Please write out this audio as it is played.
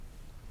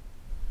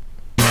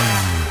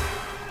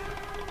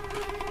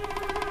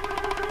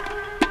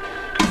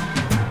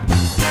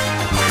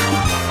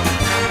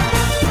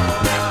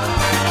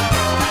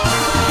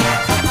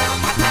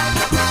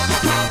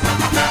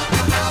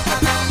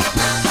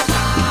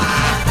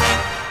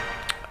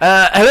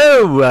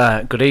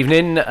Hello, good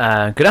evening,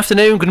 good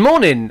afternoon, good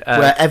morning.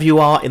 Wherever you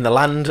are in the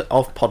land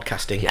of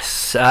podcasting.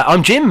 Yes,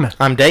 I'm Jim.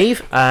 I'm Dave.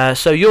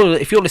 So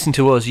if you're listening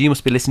to us, you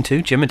must be listening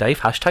to Jim and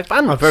Dave, #bands.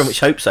 I very much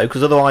hope so,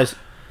 because otherwise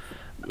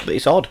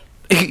it's odd.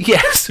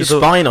 Yes. You're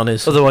spying on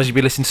us. Otherwise you'd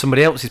be listening to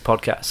somebody else's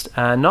podcast,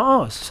 not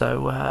ours.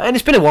 So, and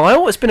it's been a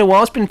while. It's been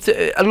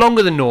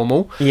longer than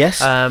normal.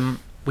 Yes.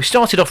 We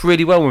started off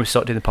really well when we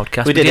started doing the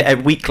podcast. We did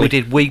it weekly. We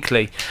did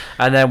weekly,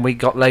 and then we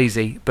got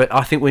lazy. But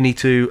I think we need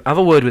to have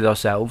a word with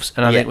ourselves,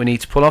 and I think we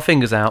need to pull our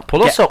fingers out,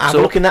 pull our socks up. Have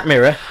a look in that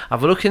mirror.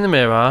 Have a look in the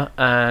mirror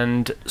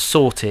and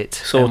sort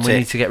it. We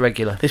need to get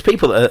regular. There's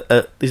people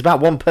that there's about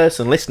one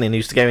person listening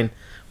who's going,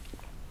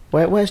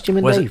 where's Jim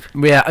and Dave?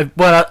 Yeah,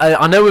 well,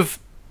 I know of.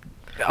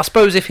 I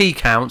suppose if he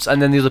counts,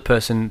 and then the other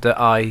person that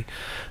I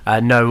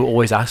know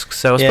always asks.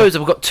 So I suppose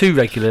I've got two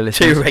regular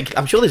listeners.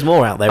 I'm sure there's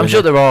more out there. I'm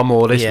sure there are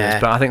more listeners, Yeah.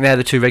 but I think they're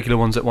the two regular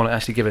ones that want to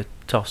actually give a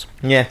toss.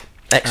 Yeah,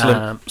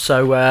 excellent.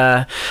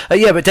 But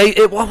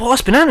Dave,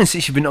 what's been happening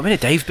since you've been not been here?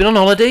 Dave's been on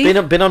holiday.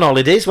 Been on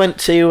holidays. Went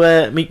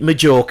to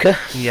Majorca.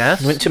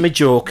 Yes. Went to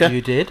Majorca.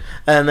 You did.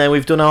 And then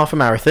we've done half a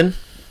marathon.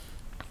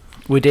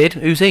 We did.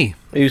 Who's he?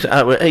 He's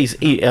I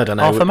don't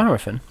know. Half a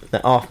marathon.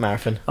 Half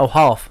marathon. Oh,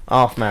 half.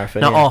 Half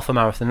marathon. Not yeah. half a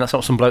marathon. That's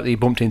not some bloke that you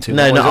bumped into.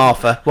 No, not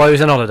half a. While he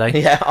was on holiday.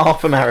 Yeah,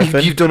 half a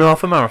marathon. You've done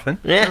half a marathon.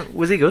 Yeah.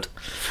 Was he good?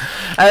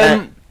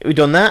 We've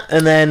done that,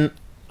 and then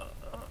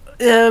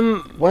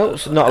well,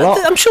 it's not a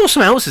lot. I'm sure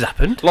something else has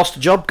happened. Lost a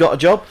job, got a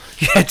job.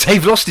 Yeah,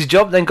 Dave lost his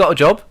job, then got a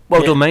job.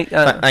 Well done, mate.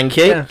 Thank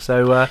you. Yeah,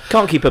 so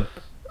can't keep a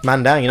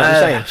man down. You know what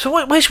I'm saying?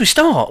 So where should we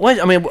start?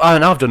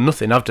 I've done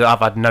nothing. I've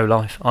had no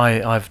life.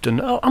 I've done.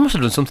 I must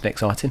have done something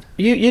exciting.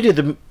 You did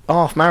the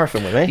half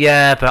marathon with me.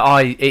 Yeah, but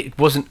it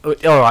wasn't.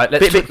 All right,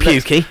 bit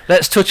pukey.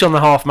 Let's touch on the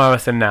half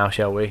marathon now,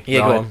 shall we? Yeah,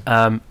 right. go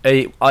on.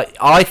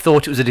 I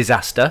thought it was a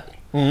disaster.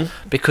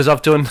 Because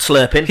I've done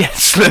slurping. Yeah,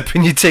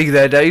 slurping your tea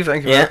there, Dave.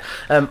 Thank you. Yeah.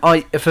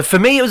 For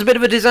me, it was a bit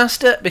of a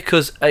disaster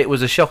because it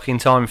was a shocking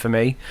time for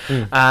me,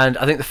 and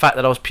I think the fact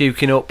that I was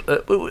puking up.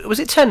 Was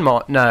it 10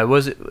 miles? No,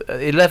 was it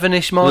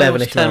 11ish miles?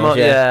 11ish 10 miles.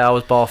 Yeah, I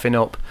was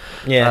barfing up.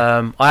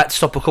 Yeah. I had to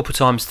stop a couple of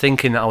times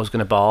thinking that I was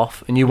going to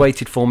barf, and you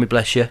waited for me,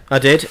 bless you. I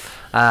did.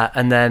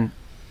 And then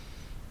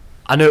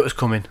I knew it was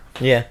coming.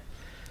 Yeah.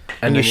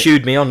 And you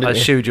shooed me on, didn't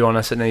you? I shooed you on.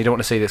 I said, no, you don't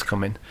want to see this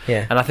coming.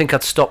 Yeah. And I think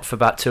I'd stopped for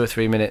about 2 or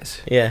 3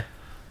 minutes. Yeah.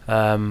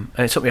 And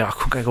it took me. I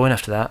couldn't get going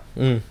after that.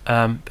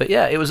 But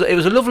yeah, it was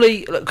a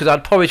lovely because I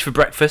had porridge for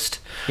breakfast.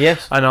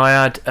 Yes. And I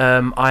had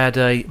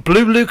a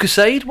blue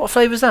Lucasade. What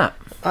flavour is that?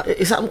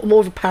 Is that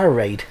more of a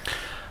Powerade?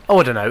 Oh,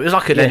 I don't know. It was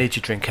like an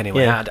energy drink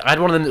anyway. Yeah. I had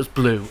one of them that was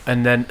blue,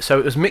 and then so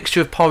it was a mixture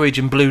of porridge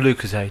and blue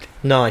Lucasade.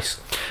 Nice.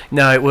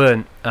 No, it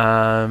weren't.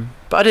 But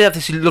I did have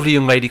this lovely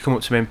young lady come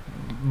up to me and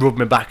rub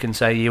my back and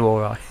say, "Are you all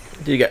right?"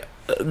 Did you get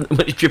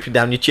when it's dripping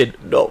down your chin?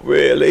 Not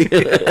really.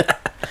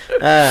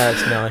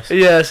 That's nice.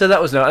 Yeah, so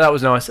that was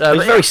nice. It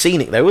was very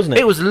scenic though, wasn't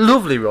it? It was a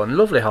lovely run,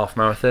 lovely half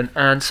marathon,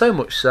 and so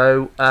much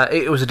so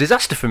it was a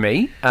disaster for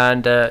me.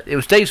 And it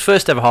was Dave's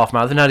first ever half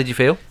marathon. How did you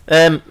feel?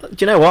 Do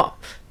you know what?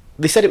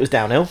 They said it was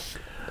downhill.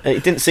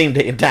 It didn't seem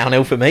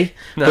downhill for me,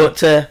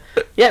 but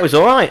yeah, it was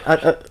all right.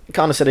 I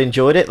kind of said I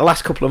enjoyed it. The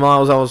last couple of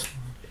miles, I was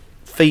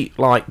feet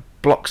like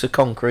blocks of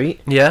concrete.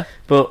 Yeah.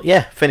 But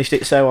yeah, finished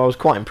it, so I was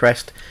quite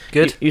impressed.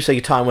 Good. You say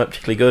your time weren't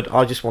particularly good.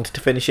 I just wanted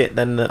to finish it,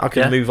 then I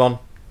could move on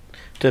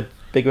to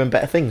bigger and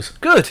better things.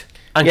 Good.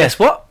 And guess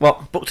what?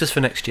 What? Booked us for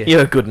next year.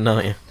 You're a good one,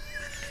 aren't you?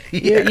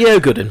 You're a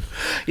good one.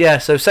 Yeah,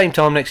 so same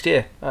time next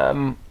year.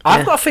 I've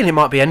got a feeling it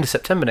might be end of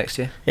September next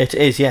year. It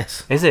is,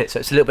 yes. Is it? So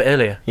it's a little bit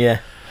earlier. Yeah.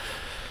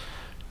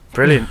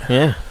 Brilliant.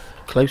 Yeah.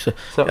 Closer.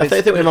 So I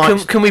think we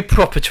might. Can we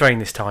proper train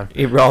this time?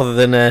 Rather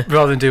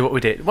than do what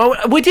we did. Well,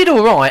 we did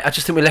all right. I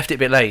just think we left it a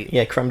bit late.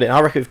 Yeah, crammed it. I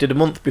reckon if we did a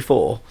month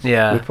before, we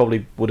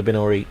probably would have been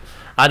all right.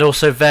 I'd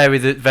also vary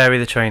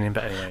the training,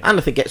 but anyway. And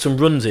I think get some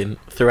runs in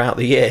throughout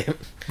the year.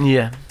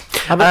 Yeah.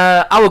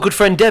 Our good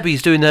friend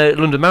Debbie's doing the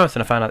London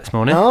Marathon. I found out this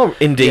morning. Oh,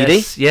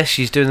 indeedy. Yes,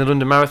 she's doing the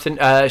London Marathon.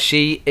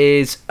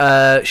 She's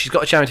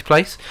got a charity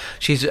place.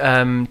 She's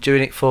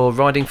doing it for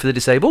Riding for the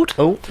Disabled.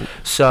 Oh.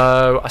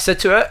 So I said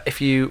to her, if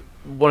you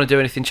want to do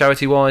anything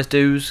charity-wise,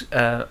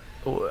 I'll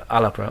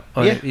help her out.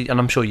 And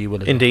I'm sure you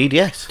will. Indeed,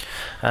 yes.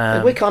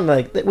 We're kind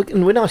of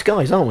we're nice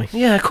guys, aren't we?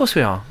 Yeah, of course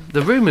we are.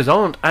 The rumours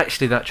aren't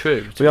actually that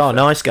true. We are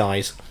nice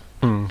guys.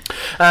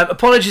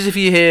 Apologies if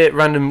you hear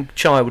random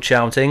child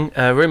shouting.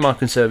 We're in my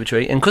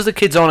conservatory, and because the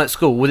kids aren't at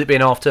school, with it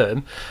being half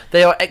term,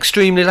 they are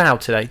extremely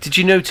loud today. Did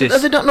you notice? Are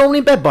they not normally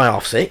in bed by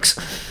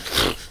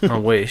 6:30? I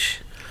wish.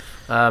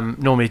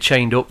 Normally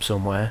chained up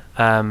somewhere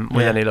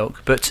with any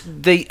luck, but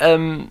they're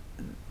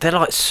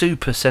like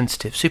super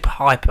sensitive, super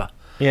hyper.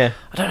 Yeah.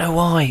 I don't know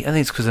why. I think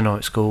it's because they're not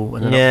at school.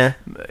 And they're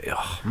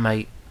not,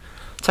 mate.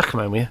 Take them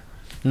home, will you?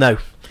 No.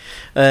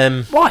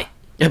 Why?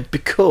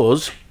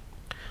 Because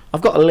I've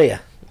got a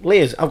Leah.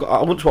 I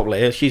wouldn't swap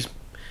Leah. She's.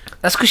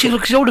 That's because she's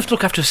old enough to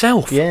look after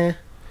herself. Yeah.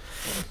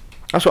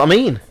 That's what I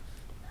mean.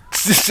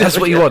 That's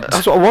what you want.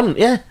 That's what I want.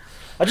 Yeah.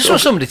 I just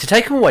want somebody to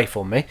take them away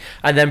from me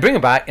and then bring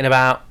them back in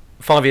about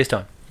 5 years'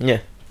 time. Yeah.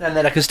 And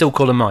then I can still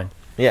call them mine.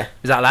 Yeah.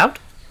 Is that allowed?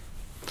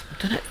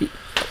 don't know.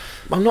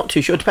 I'm not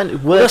too sure.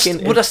 Depending. Would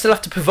I still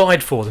have to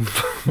provide for them?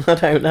 I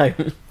don't know.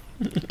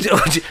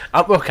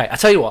 Okay, I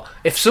tell you what.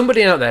 If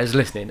somebody out there is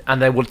listening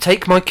and they will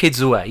take my kids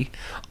away,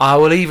 I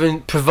will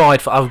even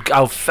provide for.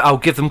 I'll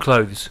give them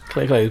clothes.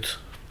 Clothes.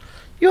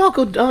 You are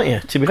good, aren't you?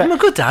 To be fair, I'm a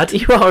good dad.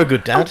 You are a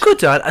good dad. I'm a good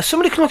dad.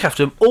 Somebody can look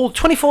after them all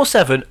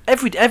 24/7,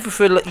 every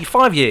for like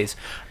 5 years,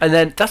 and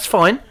then that's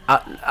fine.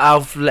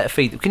 I'll let her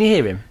feed them. Can you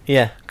hear him?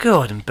 Yeah.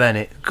 Gordon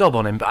Bennett, gob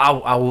on him. But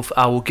I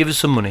will give us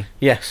some money.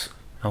 Yes.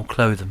 I'll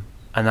clothe them,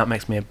 and that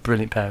makes me a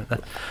brilliant parent.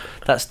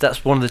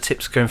 That's one of the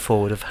tips going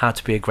forward of how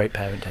to be a great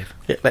parent, Dave.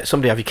 Yeah, let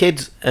somebody have your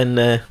kids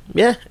and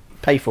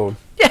pay for them.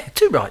 Yeah,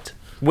 too right.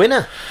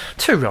 Winner.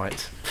 Too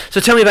right.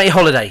 So tell me about your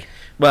holiday.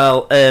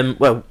 Well,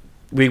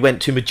 we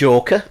went to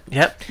Majorca.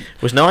 Yep.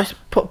 It was nice.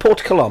 Porto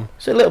Colom.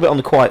 So a little bit on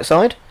the quiet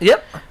side.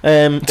 Yep.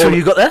 Until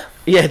you got there?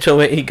 Yeah, until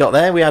he got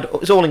there. It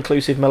was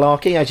all-inclusive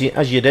malarkey,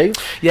 as you do.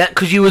 Yeah,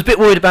 because you was a bit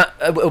worried about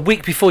a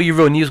week before you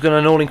run, you was going on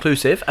an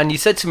all-inclusive, and you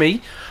said to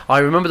me, I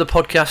remember the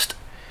podcast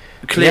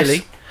clearly,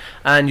 Yes.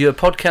 and your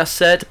podcast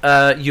said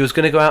you was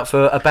going to go out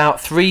for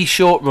about 3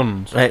 short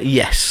runs.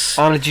 Yes.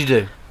 How did you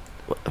do?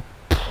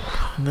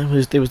 There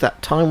was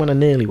that time when I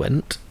nearly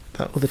went.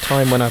 That other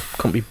time when I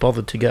couldn't be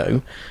bothered to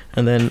go,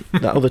 and then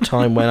that other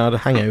time when I had a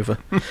hangover.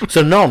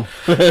 So none.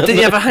 Did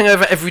you have a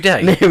hangover every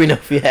day? Near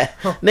enough, yeah.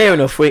 Near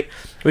enough. We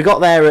got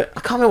there at, I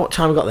can't remember what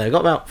time we got there. We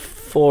got about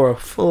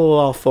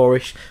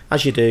 4:30ish.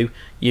 As you do,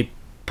 you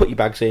put your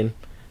bags in,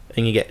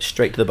 and you get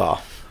straight to the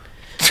bar.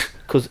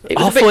 Because it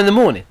was 4 in the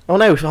morning? Oh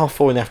no, it was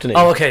 4:30 in the afternoon.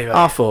 Oh, okay.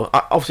 Right. 4:30.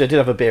 Obviously, I did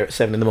have a beer at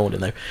 7 in the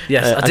morning though.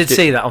 Yes, I did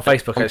see that on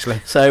Facebook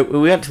actually. So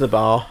we went to the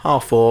bar,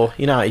 4:30.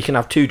 You know, you can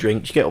have 2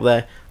 drinks. You get up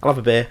there, I'll have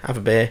a beer, have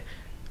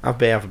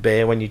a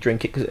beer when you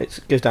drink it because it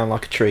goes down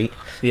like a treat.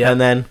 Yeah. And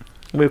then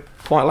we were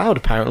quite loud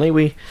apparently.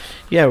 We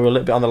were a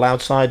little bit on the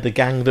loud side. The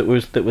gang that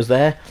was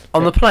there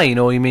On the plane,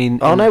 or you mean?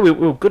 Oh no, we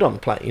were good on the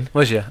plane.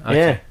 Was you? Okay.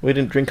 Yeah, we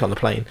didn't drink on the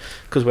plane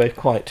because we were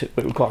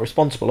quite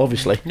responsible,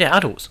 obviously. Yeah,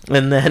 adults.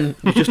 And then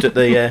just at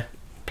the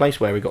place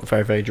where we got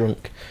very, very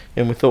drunk,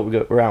 and we thought we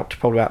were out to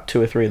probably about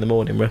 2 or 3 in the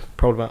morning. We're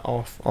probably about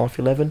half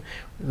 11,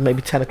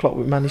 maybe 10 o'clock.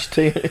 We managed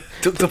to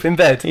Tucked up in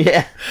bed.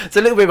 Yeah. It's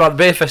a little bit about the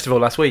beer festival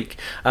last week.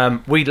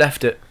 We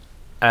left at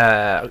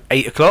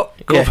 8 o'clock.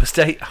 Past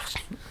 8.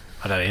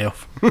 I don't know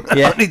enough.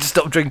 Yeah. I need to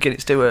stop drinking.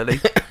 It's too early.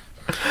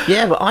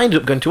 Yeah, but I ended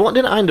up going to what?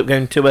 Didn't I end up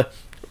going to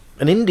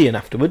an Indian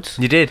afterwards?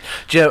 You did.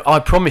 Joe, I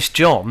promised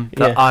John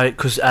that Yeah.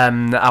 because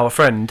our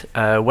friend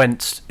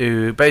went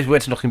to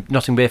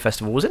Notting Beer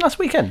Festival. Was it last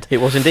weekend? It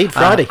was indeed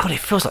Friday. God, it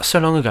feels like so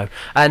long ago.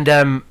 And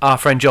our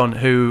friend John,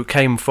 who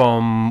came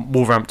from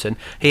Wolverhampton,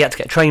 he had to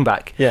get a train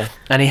back. Yeah.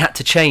 And he had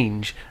to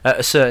change at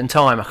a certain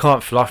time. I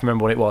can't for life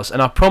remember what it was.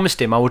 And I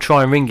promised him I would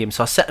try and ring him.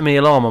 So I set my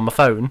alarm on my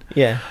phone.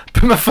 Yeah.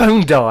 But my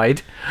phone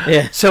died.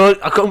 Yeah. So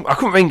I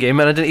couldn't ring him,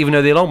 and I didn't even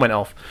know the alarm went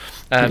off.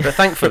 But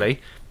thankfully,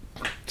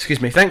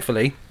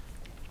 thankfully,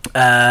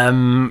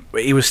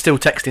 he was still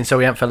texting, so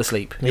he hadn't fell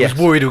asleep. He Yes.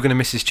 was worried we were going to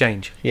miss his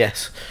change.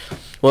 Yes.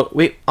 Well,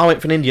 I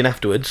went for an Indian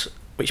afterwards,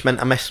 which meant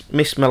I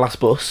missed my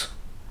last bus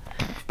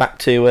back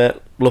to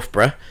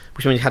Loughborough,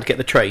 which means I had to get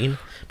the train.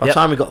 By the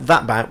time we got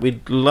that back,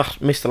 we'd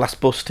missed the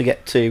last bus to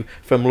get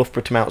from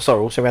Loughborough to Mount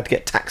Sorrel, so we had to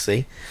get a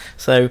taxi.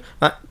 So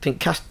I think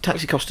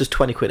taxi cost us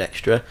 20 quid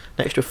extra,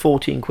 an extra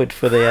 14 quid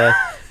for the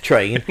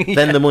train,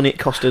 then the money it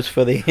cost us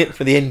for the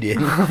Indian.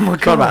 Oh my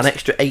Got God. about an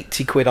extra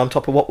 80 quid on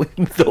top of what we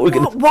thought we were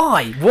going to...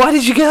 Why? Why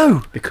did you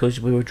go? Because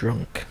we were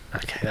drunk.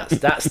 Okay,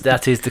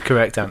 that is the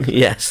correct answer.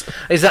 Yes.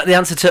 Is that the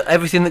answer to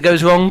everything that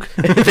goes wrong?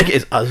 I think it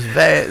is. I was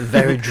very,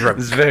 very drunk.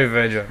 It's very,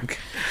 very drunk.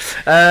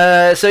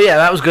 So yeah,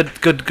 that was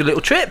good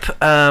little trip.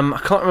 I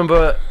can't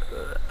remember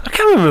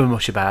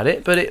much about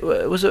it, but it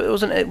was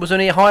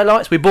only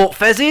highlights. We bought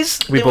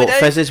fezzes. We bought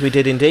fezzes, we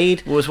did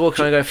indeed. We was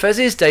walking around going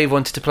fezzes. Dave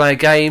wanted to play a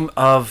game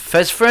of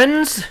Fez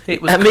Friends.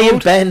 It was Me and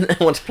called. Ben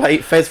want to play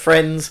Fez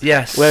Friends.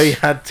 Yes. Where you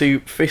had to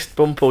fist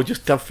bump or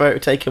just have a photo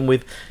taken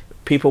with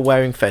people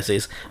wearing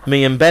fezzes.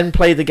 Me and Ben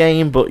played the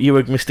game, but you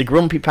were Mr.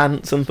 Grumpy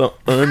Pants and thought,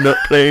 I'm not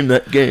playing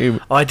that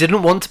game. I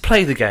didn't want to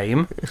play the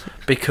game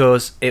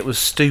because it was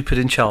stupid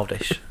and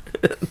childish.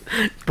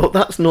 But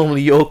that's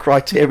normally your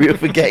criteria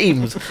for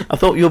games. I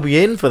thought you'll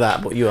be in for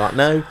that, but you aren't.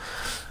 No.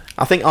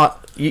 I think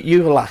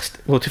you were last.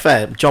 Well, to be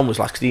fair, John was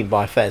last because he didn't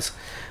buy Fez.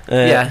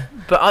 Yeah,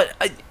 but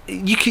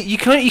you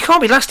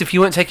can't be last if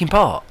you weren't taking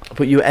part.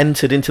 But you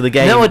entered into the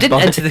game. No, I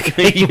didn't enter the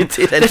game. You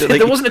did enter the There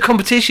game. wasn't a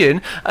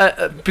competition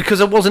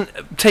because I wasn't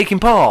taking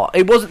part.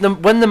 It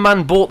wasn't when the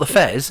man bought the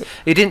Fez.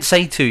 He didn't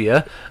say to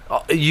you,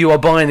 "You are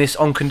buying this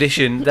on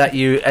condition that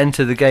you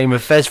enter the game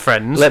of Fez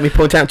Friends." Let me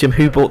point out, Jim,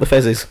 who bought the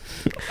fezzes.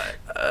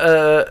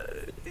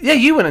 Yeah,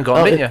 you went and got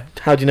them, didn't you?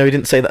 How do you know he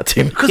didn't say that to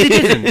him? Because he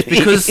didn't.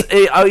 Because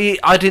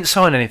I didn't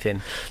sign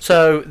anything.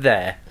 So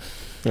there.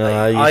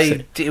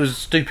 It was a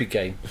stupid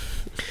game.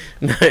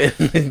 No,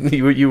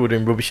 you would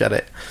have been rubbish at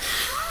it.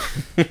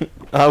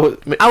 I would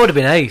have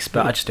been ace,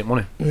 but I just didn't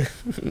want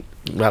to.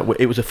 Well,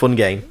 it was a fun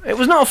game. It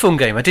was not a fun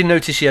game. I did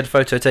notice she had a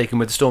photo taken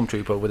with the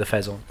stormtrooper with a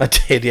fez on. I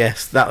did,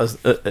 yes. That was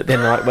at the end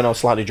of the night when I was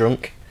slightly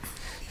drunk.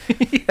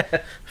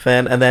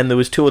 Fair. And then there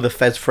was 2 other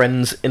Fez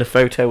friends in a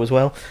photo as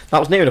well. That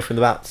was near enough in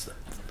about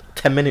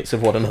 10 minutes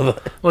of one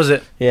another. Was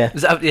it? Yeah.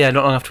 Yeah,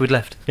 not long after we'd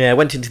left. Yeah, I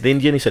went into the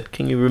Indian. He said,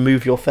 "Can you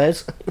remove your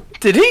fez?"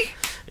 Did he?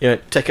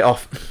 Take it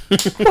off.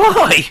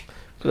 Why?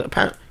 'Cause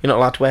apparently you're not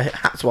allowed to wear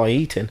hats while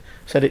eating.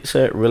 Said it's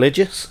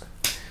religious.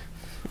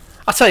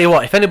 I'll tell you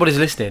what, if anybody's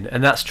listening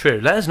and that's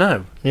true, let us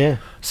know. Yeah.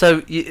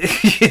 So,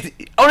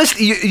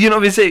 honestly, you're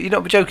not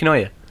being joking, are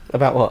you?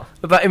 About what?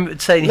 About him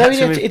saying No, he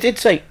had to it did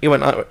say. He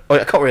went. I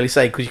can't really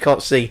say because you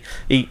can't see.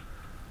 He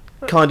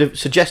kind of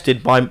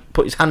suggested by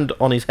putting his hand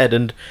on his head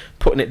and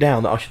putting it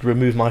down that I should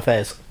remove my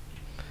fez.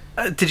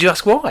 Did you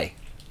ask why?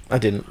 I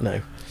didn't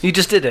know. You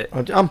just did it.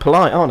 I'm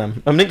polite, aren't I?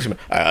 I'm Nixon.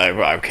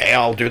 Okay,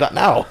 I'll do that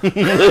now.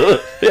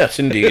 Yes,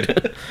 indeed.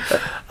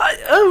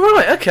 Oh,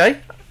 right, okay.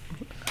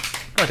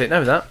 I didn't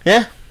know that.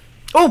 Yeah.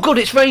 Oh, God,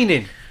 it's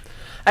raining.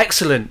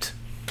 Excellent.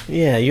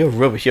 Yeah, you're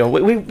rubbish.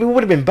 We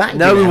would have been back.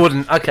 No, we now.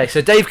 wouldn't. Okay,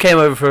 so Dave came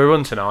over for a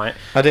run tonight.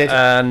 I did.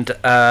 And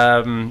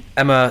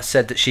Emma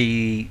said that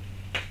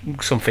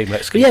some female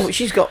excuse. Yeah, but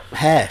she's got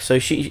hair, so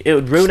it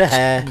would ruin her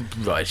hair.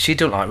 Right, she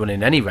don't like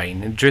running any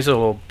rain, drizzle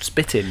or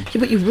spitting.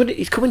 Yeah, but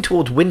it's coming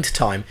towards winter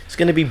time. It's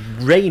going to be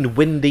rain,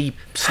 windy,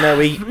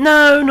 snowy.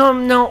 No,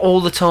 not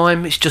all the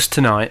time. It's just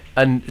tonight.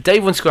 And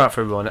Dave wants to go out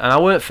for a run, and I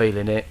weren't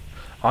feeling it.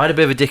 I had a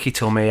bit of a dicky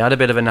tummy. I had a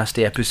bit of a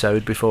nasty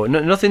episode before.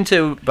 Nothing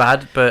too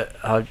bad, but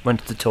I went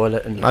to the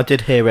toilet and I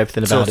did hear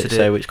everything about it,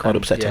 so it's quite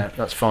upsetting. Yeah,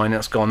 that's fine.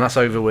 That's gone. That's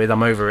over with.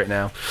 I'm over it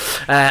now.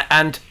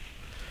 And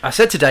I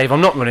said to Dave,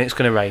 "I'm not running. It's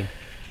going to rain."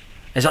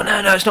 He's like,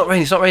 "No, it's not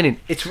raining. It's not raining.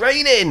 It's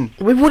raining."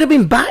 We would have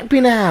been back by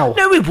now.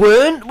 No, we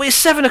weren't. It's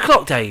 7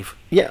 o'clock, Dave.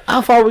 Yeah,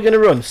 how far are we going to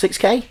run?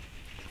 6k?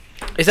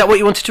 Is that what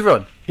you wanted to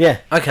run? Yeah.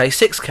 Okay,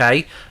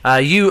 6k.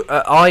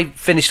 I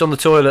finished on the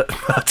toilet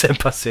about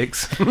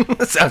 6:10.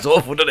 That sounds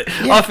awful, doesn't it?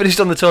 Yeah. I finished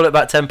on the toilet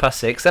about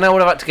 6:10. Then I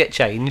would have had to get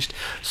changed.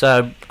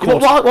 So,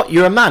 What?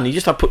 You're a man. You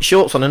just have to put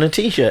shorts on and a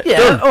t-shirt. yeah,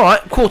 Done. all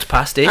right,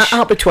 15:15ish.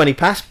 Out by 20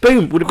 past.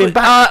 Boom. Would have been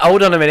back.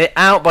 Hold on a minute.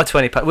 Out by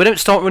 20 past. We don't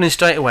start running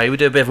straight away. We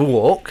do a bit of a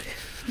walk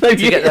to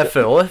get there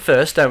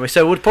first, don't we?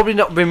 So we'd probably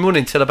not been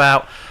running till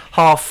about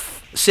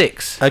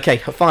 6:30. Okay,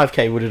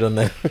 5k would have done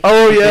then.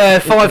 Oh yeah,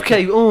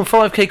 5k. Oh,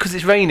 5k because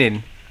it's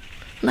raining.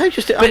 No,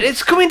 just. But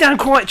it's coming down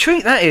quite a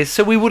treat, that is.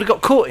 So we would have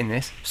got caught in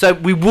this.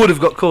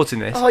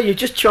 Oh, you're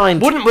just trying.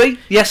 Wouldn't we?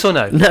 Yes or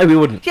no? No, we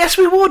wouldn't. Yes,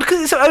 we would,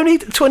 because it's only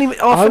 20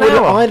 minutes, half an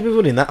hour. I'd be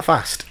running that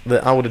fast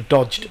that I would have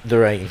dodged the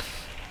rain.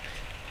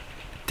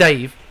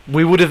 Dave,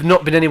 we would have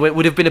not been anywhere.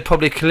 Would have been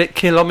probably a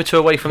kilometre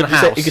away from the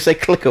house. You could say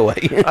click away.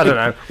 I don't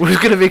know. We were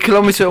going to be a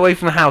kilometre away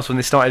from the house when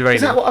they started raining.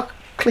 Is that what a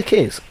click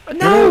is?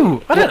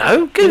 No, I don't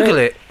know. Google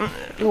it.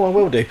 Oh, I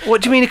will do.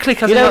 What do you mean a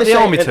click? As You in know like they the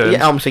say- army terms?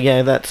 Yeah, so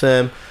yeah, that's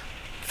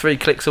 3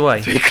 clicks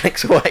away. 3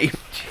 clicks away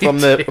from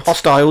the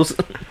hostiles.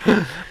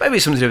 Maybe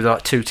it's something to do with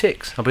like 2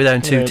 ticks. I'll be there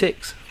in 2 Yeah.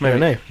 ticks. I don't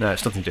Maybe. know. No,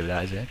 it's nothing to do with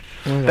that, is it?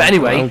 Oh, But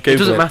anyway, I'll it Google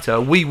doesn't matter.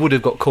 We would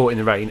have got caught in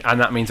the rain, and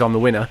that means I'm the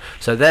winner.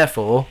 So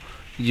therefore,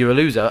 you're a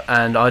loser,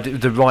 and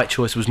the right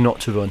choice was not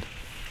to run.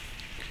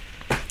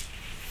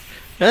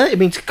 It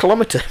means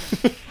kilometre.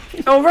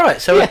 Oh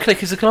right, so Yeah. a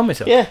click is a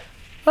kilometre. Yeah,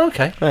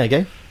 Okay. there you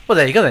go. Well,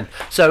 there you go then.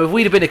 So if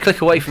we'd have been a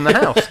click away from the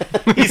house,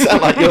 You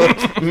sound like you're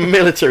a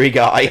military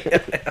guy.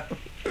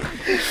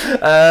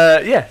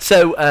 yeah.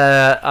 So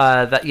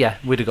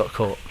we'd have got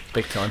caught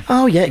big time.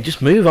 Oh yeah,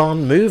 just move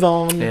on.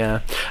 Yeah.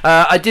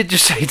 I did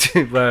just say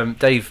to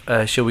Dave,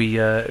 shall we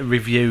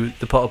review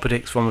the Potter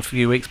predicts from a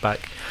few weeks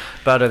back?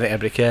 But I don't think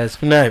anybody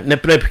cares. No,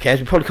 nobody cares.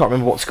 We probably can't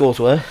remember what scores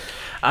were.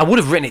 I would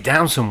have written it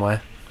down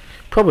somewhere,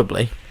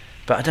 Probably.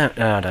 but I don't.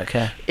 No, I don't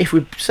care. If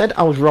we said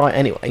I was right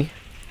anyway,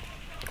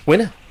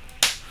 winner.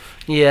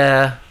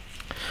 Yeah.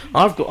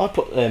 I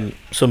put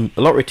some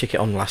lottery ticket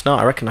on last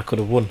night. I reckon I could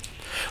have won.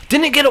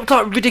 Didn't it get up to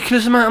like a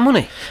ridiculous amount of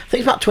money? I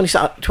think it's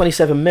about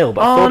 27 mil.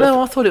 But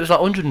I thought it was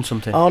like 100 and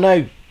something. Oh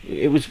no,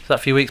 it was. Was that a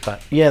few weeks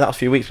back? Yeah, that was a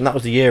few weeks, and that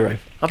was the Euro.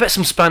 I bet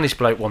some Spanish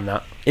bloke won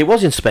that. It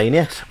was in Spain,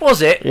 yes.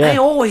 Was it? Yeah. They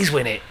always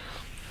win it.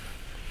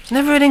 It's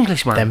never an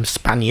Englishman. Them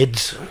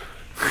Spaniards.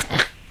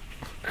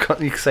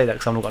 You can say that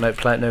because I've not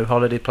got no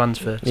holiday plans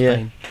for Yeah.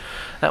 Spain.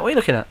 What are you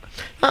looking at?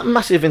 That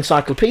massive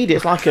encyclopedia.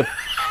 It's like a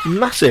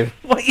massive.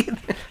 What are you...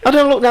 I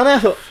don't look down there. I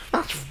thought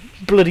that's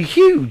bloody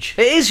huge.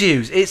 It is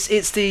used.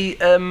 It's the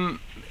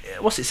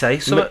what's it say?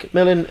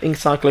 Macmillan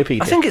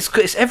Encyclopedia. I think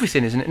it's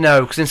everything, isn't it?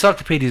 No, because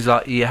encyclopedias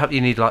like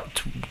you need like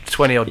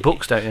 20 odd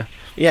books, don't you?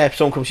 Yeah, if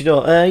someone comes to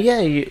your door, do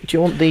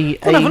you want the?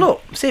 We'll have a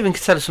look. See if we can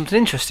tell us something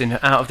interesting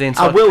out of the I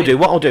encyclopedia. will do.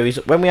 What I'll do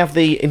is when we have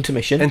the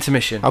intermission,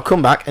 I'll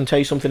come back and tell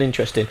you something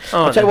interesting.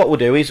 Oh, I'll tell you what we'll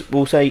do is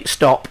we'll say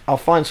stop. I'll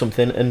find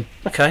something and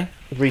Okay.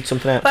 read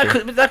something out. That to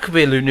you. that could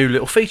be a new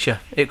little feature.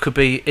 It could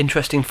be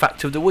interesting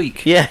fact of the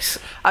week. Yes,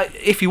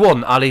 If you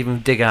want, I'll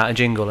even dig out a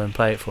jingle and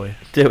play it for you.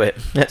 do it.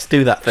 Let's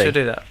do that thing. Should I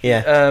do that?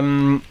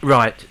 Yeah.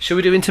 Right. Shall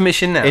we do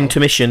intermission now?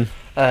 Intermission.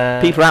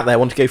 People out there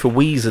want to go for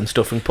wheeze and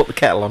stuff and put the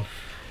kettle on.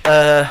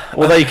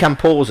 Although you can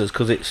pause us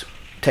because it's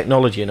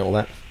technology and all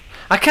that.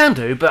 I can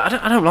do, but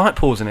I don't like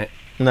pausing it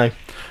No.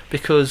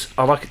 because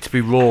I like it to be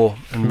raw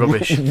and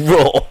rubbish.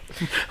 Raw.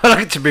 I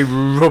like it to be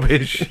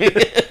rubbish.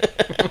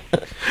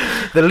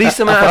 The least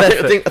amount of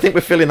effort. I think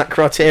we're filling that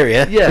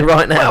criteria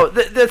right now. Well,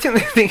 the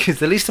thing is,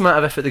 the least amount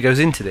of effort that goes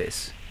into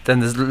this, then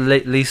there's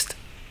least.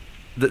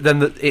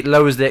 It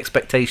lowers the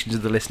expectations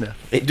of the listener.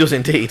 It does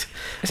indeed.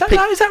 Is that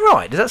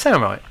right? Does that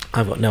sound right?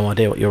 I've got no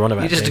idea what you're on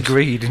about. You just James.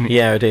 agreed, didn't you?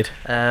 Yeah, I did.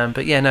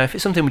 But yeah, no. If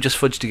it's something we just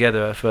fudge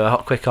together for a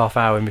quick half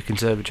hour in the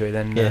conservatory,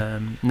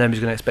 then nobody's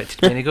going to expect it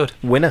to be any good.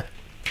 Winner.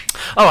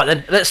 All right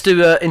then, let's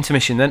do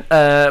intermission then.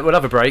 We'll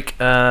have a break.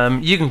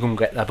 You can come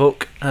get that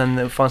book and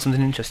we'll find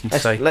something interesting to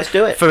say. Let's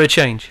do it for a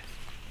change.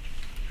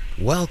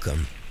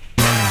 Welcome.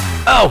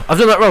 Oh, I've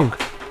done that wrong.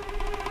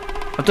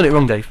 I've done it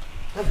wrong, Dave.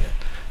 Have you?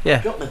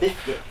 Yeah. Got my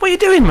biscuit. What are you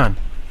doing, man?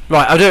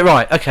 Right, I'll do it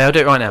right. Okay, I'll do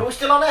it right now. We're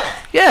still on air.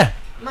 Yeah.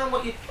 Man,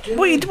 what you doing?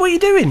 What are you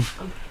doing?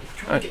 I'm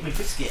trying to get my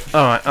biscuit.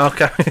 All right,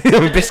 okay.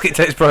 Biscuit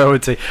takes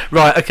priority.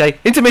 Right, okay.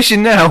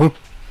 Intermission now.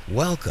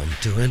 Welcome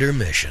to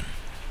intermission.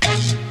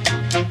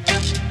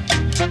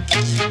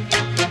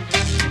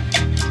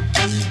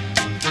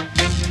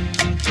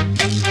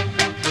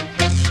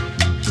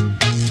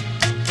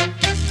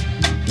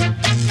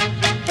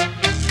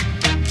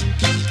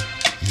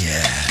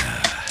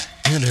 Yeah,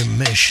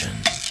 intermission.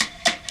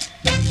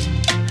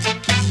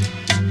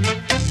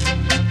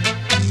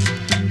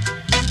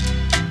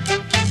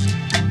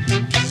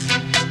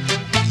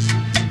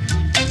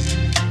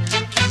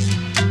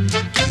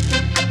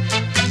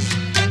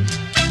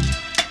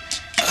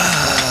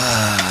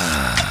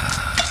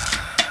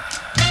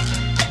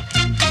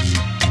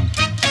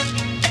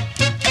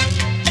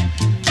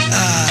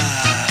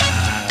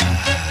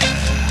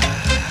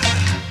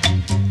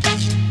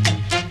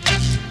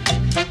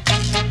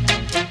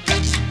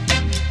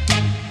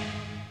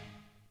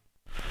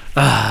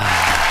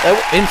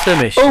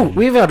 Intermission. Oh,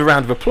 we've had a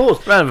round of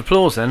applause. Round of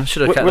applause then.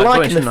 Should have kept We're that like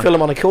going, in the shouldn't I?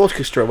 Philharmonic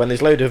Orchestra when there's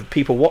a load of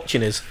people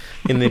watching us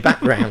in the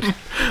background.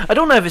 I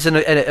don't know if it's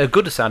a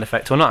good sound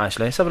effect or not,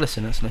 actually. Let's have a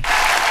listen, actually.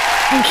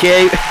 Thank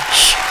you.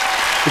 Shh.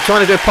 We're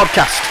trying to do a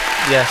podcast.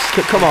 Yes.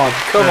 Come on.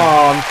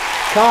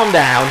 Calm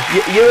down.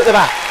 You at the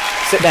back.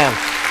 Sit down.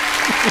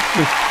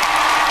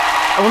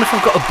 I wonder if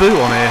I've got a boo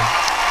on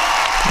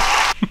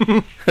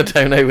here. I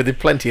don't know, but there's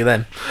plenty of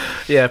them.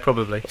 Yeah,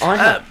 probably.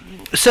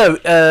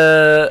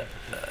 So,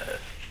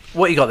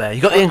 what you got there?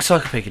 You got the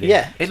encyclopedia.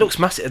 Yeah. It looks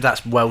massive.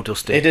 That's well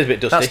dusty. It is a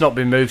bit dusty. That's not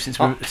been moved since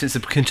the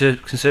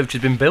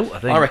conservatory's been built, I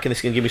think. I reckon this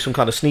is going to give me some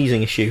kind of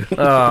sneezing issue.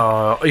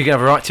 Oh, you're going to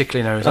have a right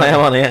tickly nose. I am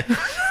on here.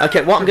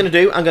 Okay, what I'm going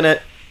to do, I'm going to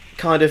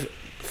kind of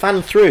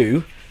fan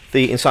through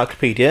the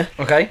encyclopedia.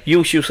 Okay.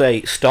 You shall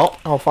say stop.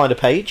 I'll find a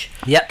page.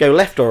 Yep. Go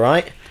left or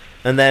right,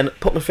 and then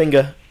put my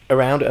finger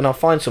around, and I'll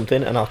find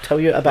something, and I'll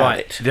tell you about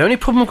it. The only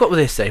problem I've got with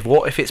this, Dave,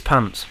 what if it's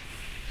pants?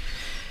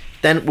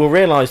 Then we'll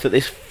realise that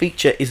this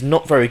feature is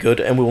not very good,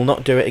 and we will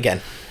not do it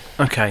again.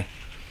 Okay.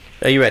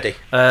 Are you ready?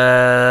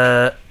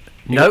 No.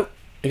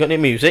 You got any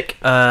music?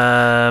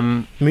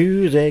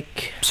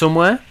 Music.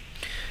 Somewhere.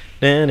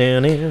 Na, na,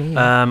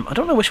 na. I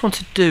don't know which one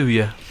to do.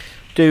 Yeah.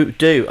 Do.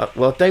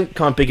 Well, don't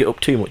kind of big it up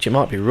too much. It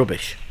might be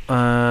rubbish.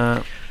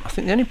 I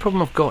think the only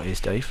problem I've got is,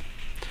 Dave,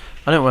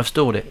 I don't know where I've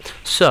stored it.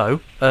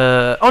 So,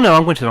 oh no,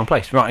 I'm going to the wrong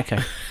place. Right,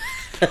 okay.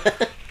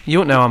 You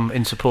wouldn't know I'm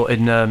in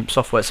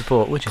software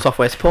support, would you?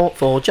 Software support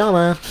for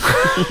Java.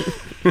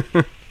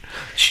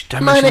 Shh,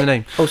 don't mention the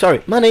name. Oh,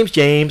 sorry. My name's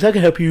James. How can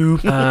I help you?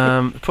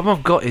 The problem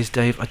I've got is,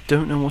 Dave, I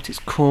don't know what it's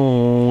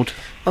called.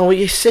 Oh, well,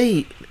 you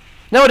see.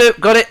 No, I do.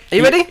 Got it. Are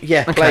you ready?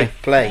 Yeah. Okay.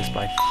 Play.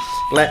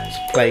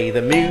 Let's play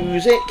the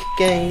music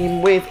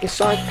game with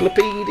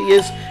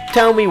encyclopedias.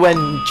 Tell me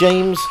when,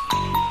 James.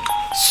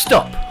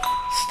 Stop.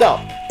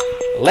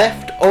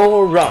 Left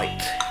or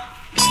right?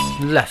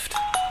 Left.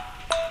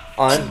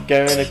 I'm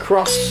going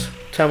across.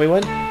 Tell me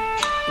when.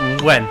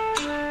 When?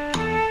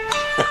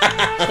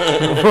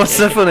 What's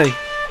so funny?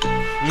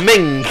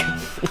 Ming.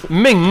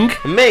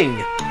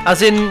 Ming?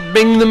 As in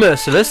Ming the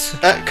Merciless?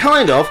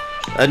 Kind of.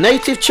 A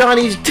native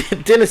Chinese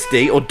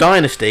dynasty or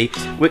dynasty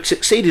which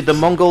succeeded the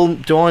Mongol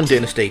Yuan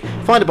dynasty,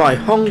 founded by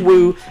Hong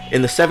Wu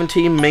in the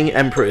 17 Ming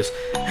emperors.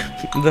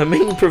 The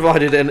Ming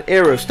provided an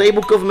era of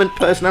stable government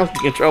personality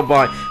controlled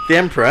by the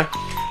emperor.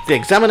 The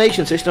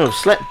examination system of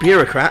select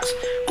bureaucrats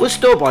was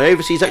stored by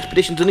overseas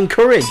expeditions and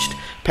encouraged.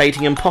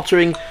 Painting and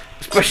pottering,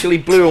 especially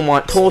blue and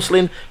white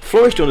porcelain,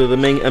 flourished under the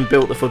Ming and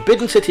built the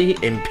Forbidden City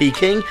in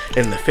Peking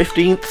in the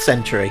 15th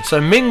century. So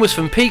Ming was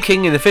from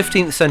Peking in the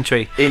 15th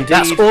century. Indeed.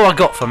 That's all I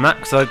got from that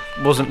because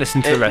I wasn't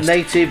listening to the rest.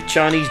 Native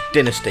Chinese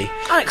dynasty.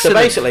 Excellent. So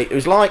basically, it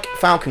was like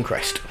Falcon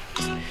Crest.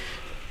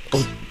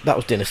 Oh, that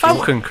was dynasty.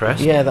 Falcon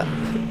Crest? Yeah, that.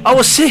 Oh,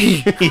 I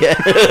see. Yeah.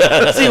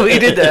 I see what you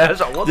did there. I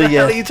was like, what the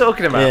hell are you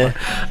talking about?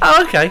 Yeah.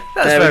 Oh, okay.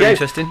 That's There we very go.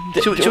 interesting.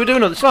 Should we do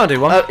another? Shall I do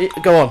one?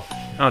 Go on.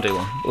 I'll do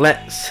one.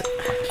 Let's. See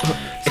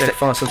if I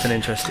find something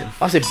interesting.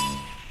 I said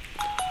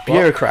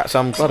bureaucrats.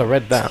 I'm glad I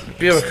read that.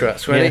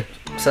 Bureaucrats, ready?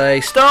 Say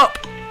stop.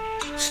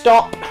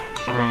 Stop.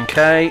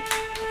 Okay.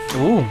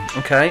 Ooh,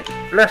 okay.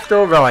 Left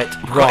or right?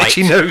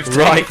 She knows.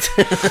 Right.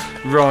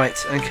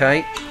 Right,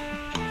 okay.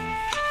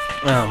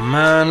 Oh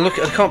man, look,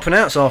 I can't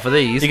pronounce half of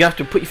these. You're going to have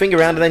to put your finger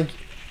around and then.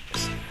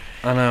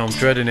 I know, I'm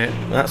dreading it.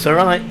 That's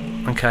alright.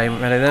 Okay,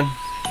 ready then?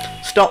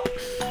 Stop.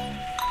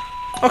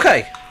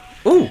 Okay.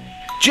 Ooh.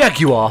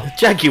 Jaguar.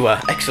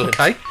 Jaguar. Excellent.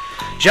 Okay.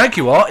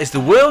 Jaguar is the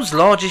world's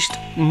largest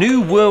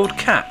New World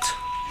cat.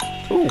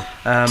 Ooh.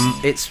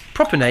 Its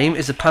proper name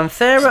is the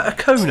Panthera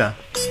acona.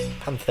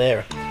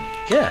 Panthera.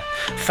 Yeah.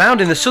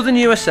 Found in the southern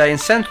USA and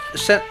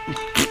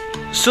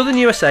southern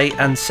USA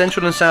and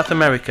Central and South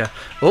America.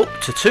 Up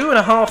to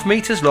 2.5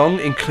 metres long,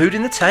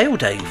 including the tail,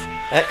 Dave.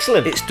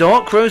 Excellent. Its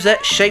dark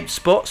rosette-shaped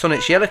spots on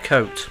its yellow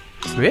coat.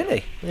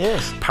 Really? Yeah.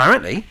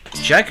 Apparently,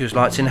 jaguars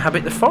like to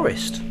inhabit the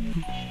forest.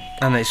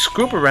 And they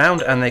scrub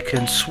around and they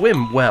can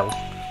swim well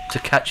to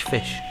catch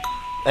fish.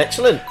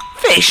 Excellent.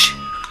 Fish?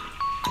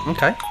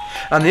 Okay.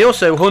 And they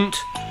also hunt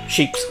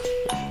Sheeps.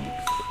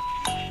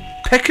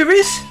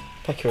 peccaries,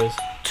 Peccaries.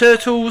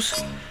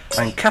 turtles,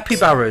 and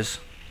capybaras.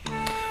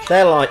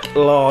 They're like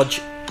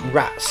large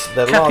rats.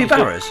 They're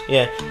Capybaras? Large,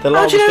 yeah, they're How do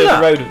largest you know of the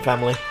that? rodent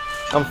family.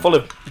 I'm full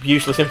of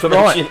useless Right,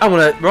 information. I'm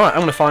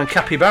gonna find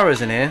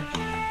capybaras in here.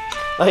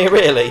 Are you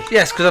really?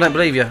 Yes, because I don't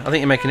believe you. I think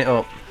you're making it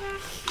up.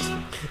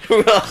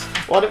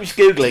 Why don't we just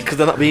Google it? Because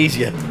then that'd be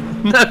easier.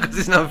 No, because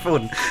it's no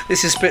fun.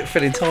 This is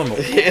filling time up.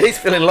 It's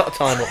filling a lot of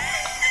time up.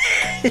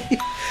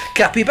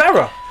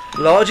 Capybara,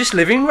 largest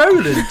living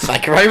rodent,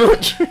 Thank you very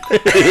much.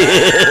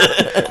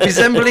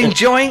 resembling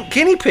giant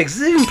guinea pigs.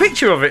 There's even a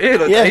picture of it here,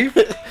 look, Yeah. Dave.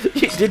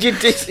 Did you?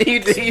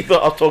 You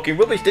thought I was talking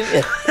rubbish, didn't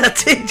you? I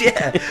did,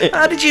 yeah.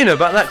 How did you know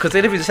about that? Because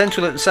they live in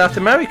Central and South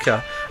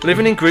America,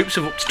 living in groups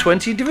of up to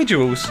 20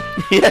 individuals.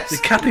 The Yes.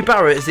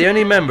 capybara is the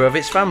only member of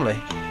its family.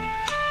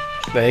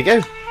 There you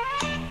go.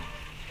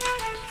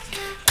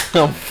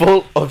 I'm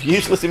full of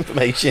useless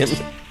information.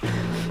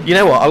 You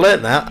know what? I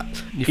learnt that.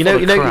 You're full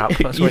of crap,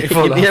 that's what you're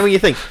full you of. know when you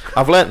think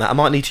I've learnt that. I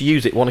might need to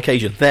use it one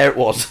occasion. There it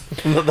was.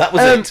 That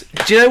was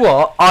it. Do you know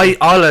what? I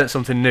learnt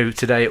something new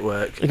today at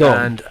work, Go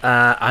on.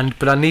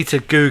 but I need to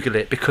Google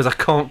it because I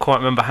can't quite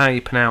remember how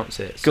you pronounce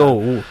it. So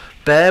Go.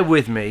 bear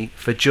with me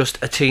for just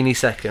a teeny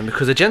second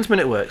because a gentleman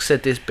at work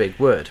said this big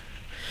word. Do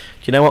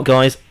you know what,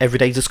 guys? Every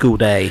day's a school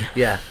day.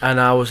 Yeah, and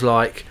I was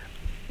like,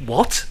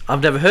 what?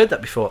 I've never heard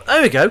that before.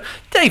 There we go.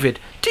 David,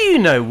 do you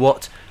know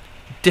what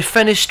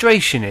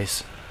defenestration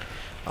is?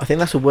 I think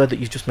that's a word that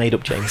you've just made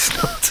up, James.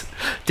 It's not.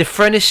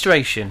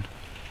 Defenestration.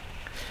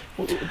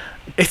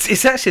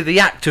 It's actually the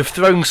act of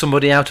throwing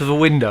somebody out of a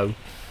window.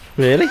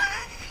 Really?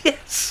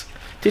 Yes.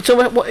 Did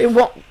someone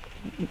what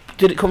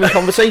did it come in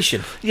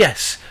conversation?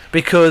 Yes,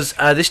 because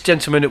this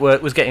gentleman at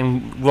work was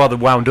getting rather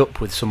wound up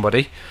with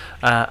somebody,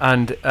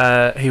 and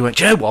he went,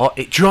 "Do you know what?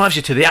 It drives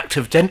you to the act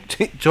of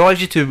it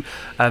drives you to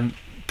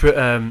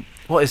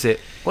what is it?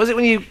 What is it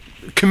when you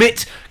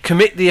commit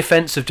the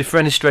offence of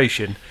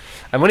defenestration?"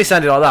 And when he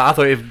sounded like that, I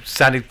thought it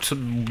sounded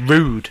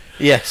rude.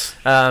 Yes.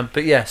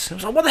 But yes, I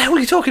was like, "What the hell are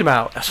you talking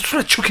about?" I was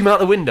trying to chuck him out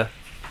the window.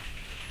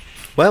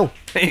 Well,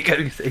 There you go.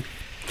 You see.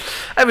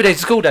 Every day's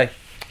a school day.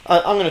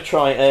 I'm going to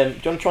try. Do you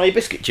want to try your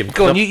biscuit, Jim?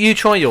 Go on, you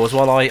try yours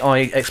while I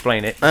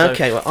explain it. So,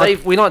 Okay, well,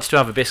 Dave, we like to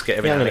have a biscuit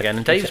every Yeah, now and I'm gonna- again,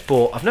 and Dave's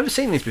bought. I've never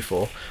seen these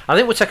before. I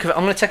think I'm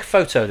going to take a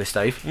photo of this,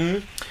 Dave.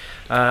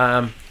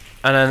 And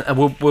then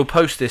we'll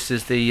post this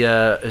as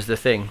the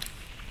thing.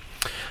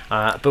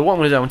 But what I'm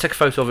going to do, I'm going to take a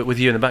photo of it with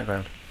you in the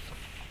background.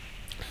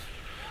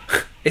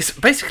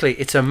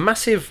 It's a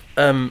massive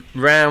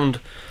round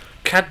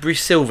Cadbury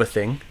silver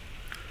thing,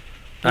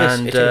 Yes,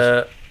 and it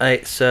is.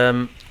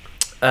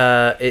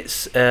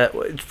 it's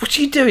what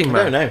are you doing, I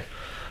man? don't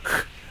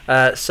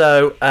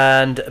know.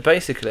 And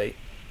basically,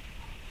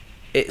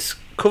 it's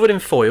covered in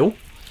foil,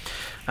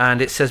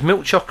 and it says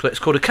milk chocolate. It's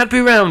called a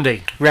Cadbury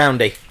Roundie.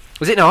 Roundy.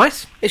 Was it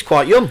nice? It's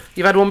quite yum.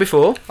 You've had one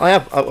before, I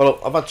have. Well,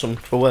 I've had some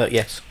for work.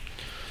 Yes.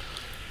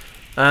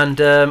 and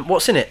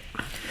what's in it?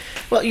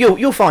 Well,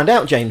 you'll find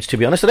out, James. To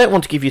be honest, I don't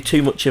want to give you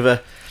too much of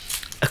a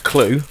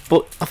clue,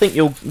 but I think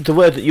the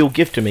word that you'll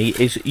give to me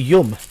is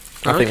yum.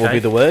 I think will Okay. be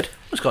the word.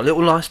 It's got a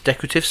little nice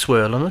decorative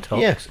swirl on the top.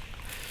 Yes.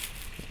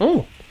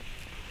 Oh,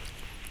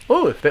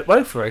 it's a bit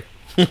wafery.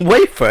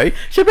 Wafery.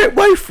 It's a bit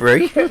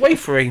wafery. A bit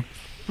wafery.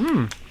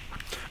 Oh,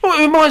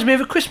 it reminds me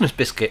of a Christmas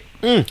biscuit.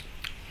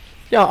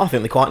 Yeah, I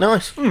think they're quite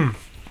nice.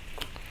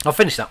 I'll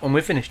finish that when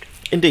we're finished.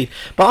 Indeed.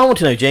 But I want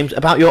to know, James,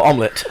 about your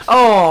omelette.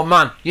 Oh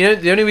man, you know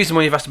the only reason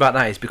why you've asked about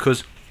that is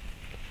because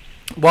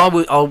while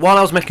I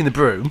was making the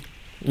brew,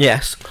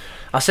 Yes.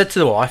 I said to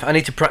the wife, I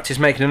need to practice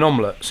making an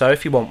omelette. So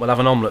if you want, we'll have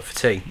an omelette for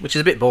tea, which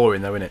is a bit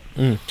boring though, isn't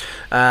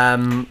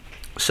it?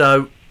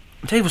 So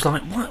Dave was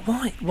like,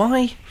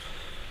 why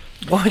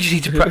do you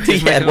need to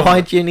practice making an why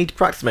omelette? do you need to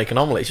practice making an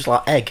omelette? It's just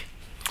like egg.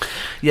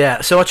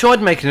 Yeah, so I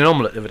tried making an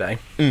omelette the other day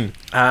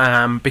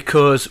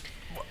because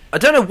I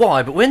don't know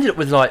why, but we ended up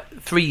with like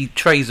 3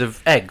 trays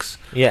of eggs.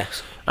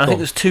 Yes. And I think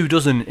there's 2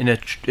 dozen in a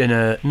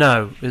 2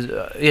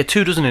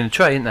 dozen in a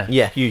tray, isn't there?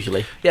 Yeah,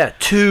 usually. Yeah,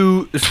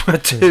 two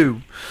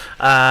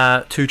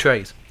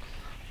trays.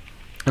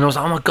 And I was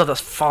like, oh my god,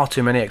 that's far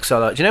too many eggs. So I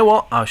was like, do you know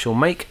what? I shall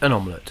make an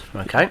omelette.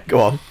 Okay. Go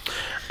on.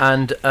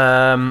 And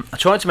I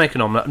tried to make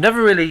an omelette. I've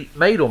never really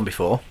made one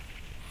before.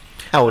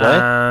 How old are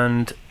you?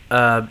 And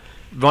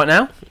right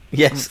now,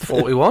 Yes.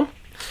 41.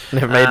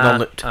 Never made an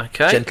omelette.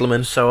 Okay.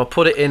 Gentlemen. So I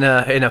put it in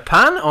a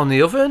pan on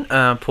the oven.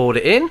 Poured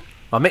it in.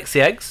 I mixed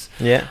the eggs.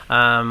 Yeah.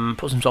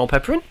 Put some salt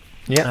and pepper in.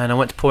 Yeah. And I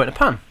went to pour it in a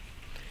pan.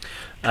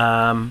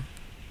 And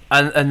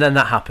then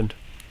that happened.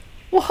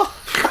 What?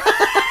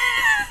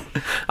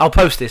 I'll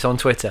post this on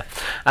Twitter,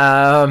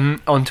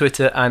 on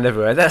Twitter and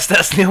everywhere. That's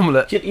the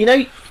omelette. You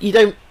know, you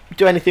don't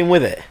do anything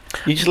with it.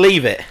 You just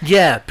leave it.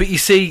 Yeah, but you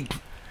see,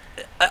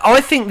 I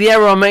think the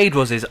error I made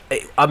was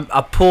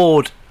I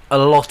poured a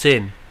lot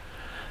in,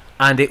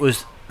 and it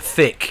was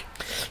thick.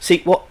 See,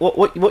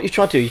 what you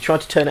tried to do? You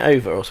tried to turn it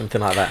over or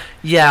something like that.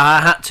 Yeah, I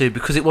had to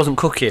because it wasn't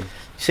cooking.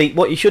 See,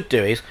 what you should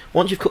do is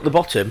once you've cooked the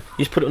bottom,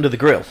 you just put it under the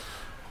grill.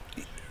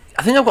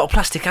 I think I've got a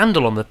plastic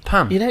handle on the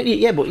pan. You know,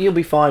 yeah, but you'll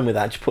be fine with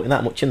that. Just putting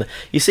that much in there.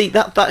 You see,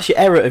 that's your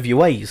error of your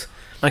ways.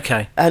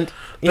 Okay. And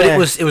but yeah.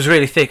 it was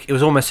really thick. It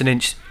was almost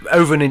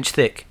over an inch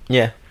thick.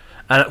 Yeah.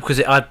 And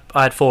because I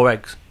had 4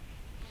 eggs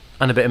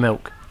and a bit of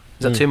milk.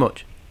 Is that too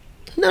much?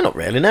 No, not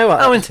really. No.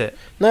 Oh, isn't it?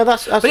 No,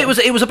 that's. But it was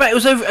like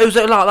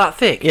that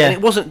thick. Yeah. And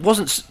it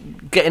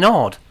wasn't getting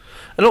hard.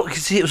 And look, you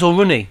can see it was all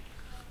runny.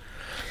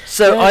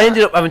 So Yeah. I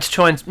ended up having to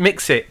try and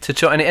mix it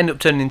and it ended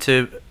up turning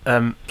into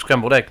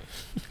scrambled egg.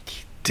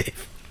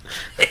 Diff.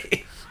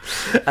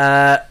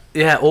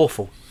 Yeah,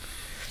 awful.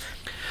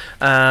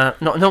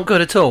 Not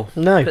good at all.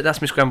 No. But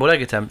that's my scrambled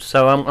egg attempt.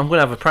 So I'm going to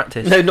have a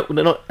practice. No,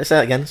 not. Say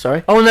that again.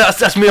 Sorry. Oh no,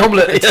 that's my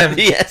omelette attempt.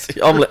 Yes,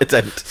 omelette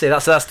attempt. See,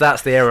 that's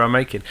the error I'm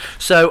making.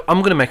 So I'm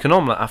going to make an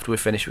omelette after we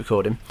finish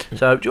recording.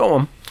 So do you want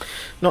one?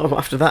 Not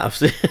after that. I've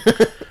seen.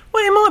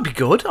 Well, it might be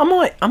good. I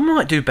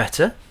might do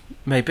better,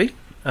 maybe.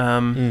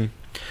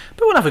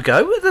 But we'll have a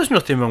go. There's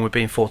nothing wrong with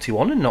being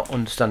 41 and not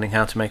understanding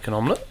how to make an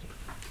omelette.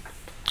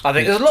 I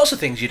think there's lots of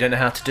things you don't know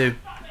how to do.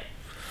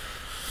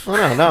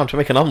 Oh no, to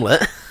make an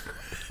omelette.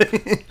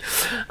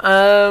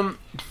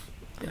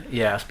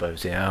 Yeah, I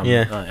suppose. Yeah,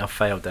 Yeah. I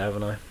failed there,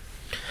 haven't I?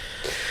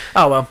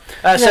 Oh well.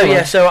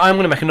 So I'm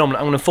going to make an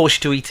omelette. I'm going to force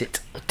you to eat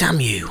it.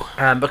 Damn you.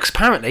 Because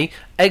apparently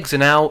eggs are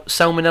now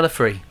salmonella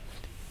free.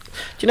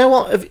 Do you know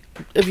what?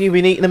 Have you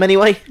been eating them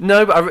anyway?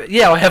 No, but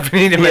I have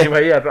been eating them Yeah.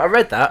 anyway. Yeah, but I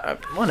read that.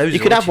 My nose You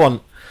is could all have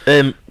one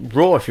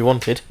raw if you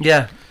wanted.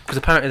 Yeah, because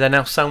apparently they're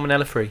now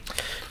salmonella free.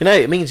 You know,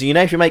 it means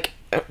if you make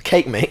a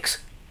cake mix,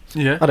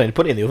 Yeah. I don't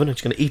put it in the oven. I'm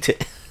just going to eat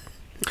it.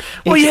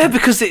 Well, yeah,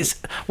 because it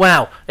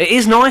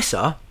is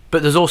nicer,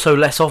 but there's also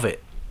less of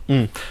it.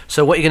 Mm.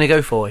 So what are you going to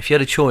go for? If you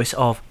had a choice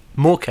of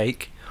more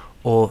cake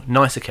or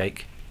nicer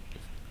cake,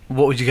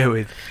 what would you go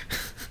with?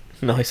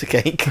 Nicer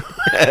cake.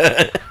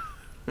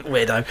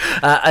 Weirdo.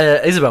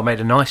 Isabel made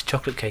a nice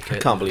chocolate cake. I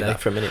can't believe that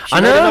for a minute. She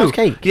I made a know. nice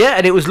cake. Yeah,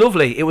 and it was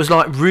lovely. It was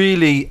like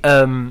really,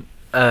 Fluffy.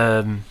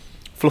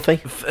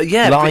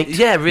 light,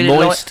 really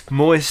moist. light,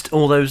 moist.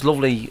 All those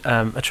lovely,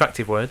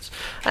 attractive words.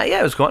 Yeah,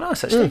 it was quite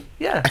nice actually.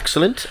 Yeah,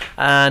 Excellent.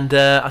 and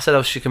I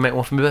said, she can make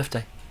one for my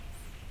birthday.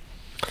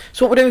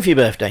 So what we're doing for your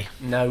birthday?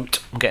 Note,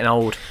 I'm getting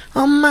old.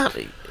 Oh man,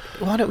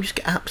 why don't we just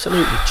get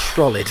absolutely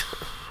trolleyed?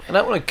 I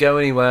don't want to go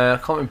anywhere. I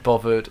can't be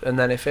bothered. And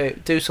then if I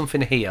do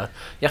something here,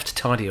 you have to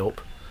tidy up.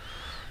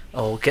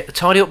 Or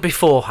tidy up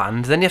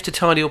beforehand. Then you have to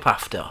tidy up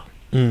after.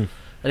 Mm.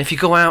 And if you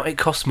go out, it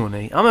costs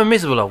money. I'm a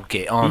miserable old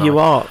git, aren't I? You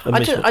are.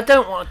 I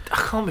don't want. I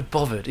can't be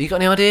bothered. You got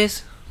any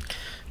ideas?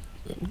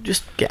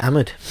 Just get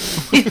hammered.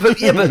 yeah, but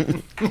you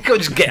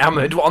can't just get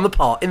hammered. What,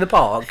 in the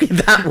park?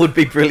 That would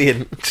be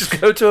brilliant. Just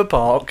go to a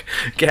park,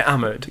 get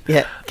hammered.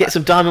 Yeah, get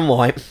some Diamond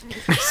White.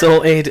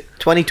 Sorted.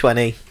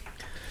 2020.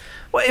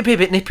 Well, it'd be a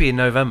bit nippy in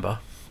November.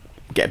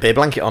 Get a beer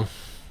blanket on.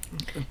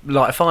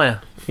 Light a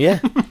fire. Yeah.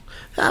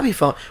 That'd be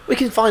fun. We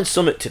can find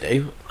something to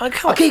do. I I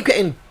can't. keep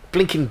getting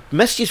blinking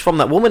messages from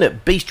that woman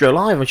at Bistro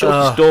Live. I'm sure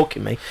she's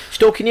stalking me.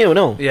 Stalking you and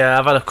all. Yeah,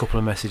 I've had a couple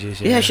of messages.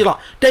 Yeah, she's like,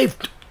 Dave,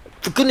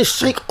 for goodness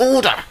sake,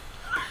 order.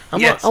 I'm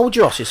Yes. like, hold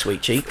your horses,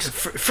 sweet cheeks.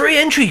 Free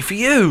entry for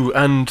you,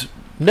 and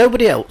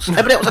Nobody else.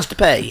 Everybody else has to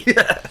pay.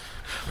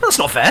 that's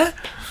not fair.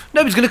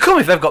 Nobody's going to come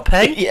if they've got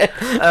pay. Yeah.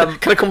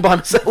 Can I come by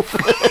myself?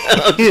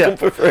 I'll just Yeah. come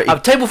for free. A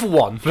table for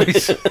one,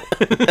 please.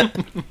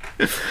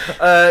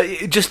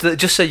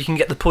 Just so you can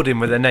get the pudding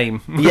with their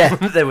name. Yeah.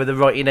 There with the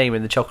right name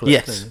in the chocolate.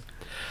 Yes.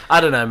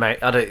 I don't know, mate.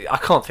 I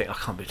can't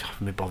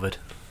be bothered.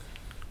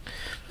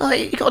 Oh,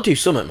 you got to do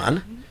something,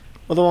 man.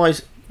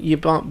 Otherwise, you're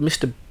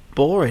Mr.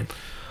 Boring.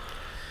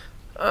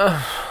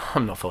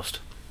 I'm not fussed.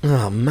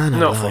 Oh, man.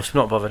 Not alive. fussed.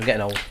 Not bothered. I'm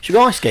getting old. Should we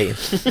go ice skating?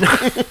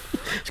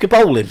 Let's go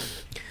bowling.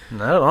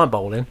 No, I don't like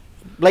bowling.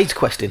 Laser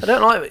questing. I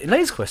don't like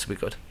Laser Quest. Would be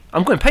good.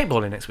 I'm going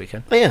paintballing next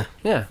weekend. Oh, yeah.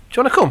 Yeah.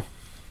 Do you want to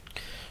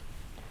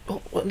come?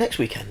 What, next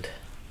weekend?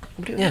 What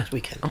are we doing next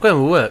weekend? I'm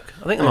going with work.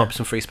 I think there Yeah. might be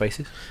some free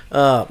spaces.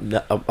 No,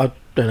 I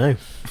don't know.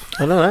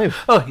 I don't know.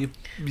 Oh,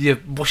 you're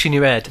washing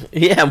your head.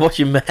 Yeah, I'm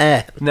washing my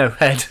hair. No,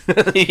 head.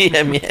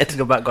 Yeah, my head.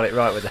 Got it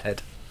right with the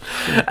head.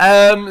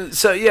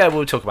 So yeah,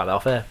 we'll talk about that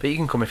off air. But you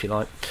can come if you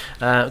like.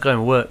 Going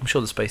with work. I'm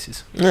sure there's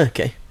spaces.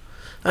 Okay.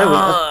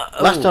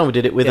 Last time we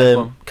did it with Yeah, go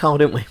on. Carl,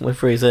 didn't we? Went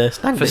for his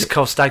stag For do.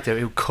 Carl Stag do,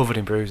 he was covered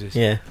in bruises.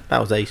 Yeah, that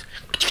was ace.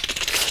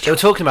 They were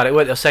talking about it,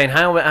 weren't they? They were saying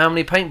how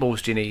many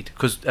paintballs do you need?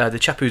 Because the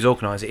chap who's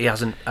organised it, he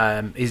hasn't.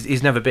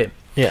 He's never been.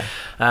 Yeah.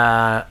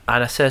 And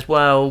I says,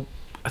 well,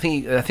 I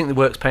think the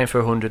work's paying for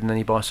 100, and then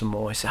you buy some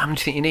more. He said, how many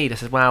do you think you need? I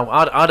said, well,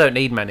 I don't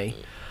need many.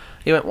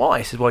 He went, why?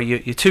 He said, well,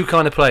 you're two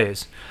kind of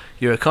players.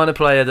 you're a kind of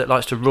player that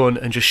likes to run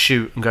and just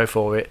shoot and go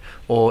for it,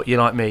 or you're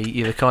like me,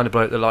 you're the kind of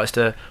bloke that likes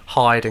to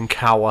hide and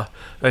cower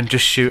and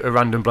just shoot a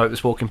random bloke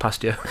that's walking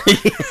past you.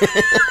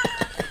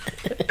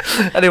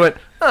 And he went,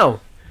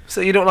 oh,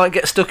 so you don't like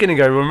get stuck in and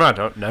go run around? I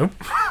don't know.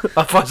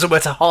 I'll find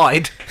somewhere to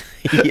hide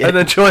and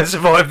then try and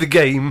survive the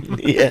game.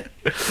 Yeah.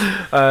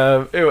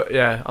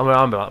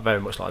 I'm like,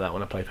 very much like that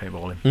when I play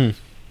paintballing.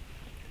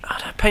 I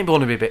don't, paintballing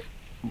would be a bit,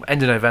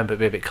 end of November, it'd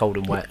be a bit cold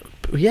and wet.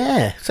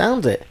 Yeah,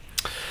 sounds it.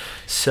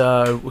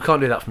 So we can't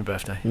do that for my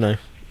birthday. No.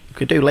 We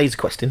could do laser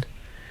questing.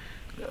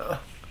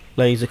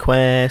 Laser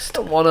quest.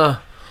 Don't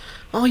wanna.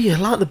 Oh, you're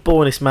like the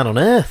boringest man on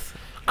earth.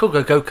 Could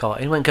go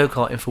go-karting. Went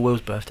go-karting for Will's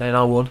birthday and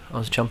I won. I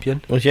was a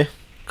champion. Was you?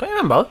 Can't you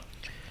remember?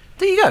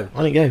 There you go.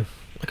 I didn't go.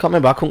 I can't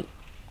remember. I couldn't.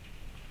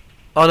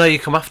 Oh no, you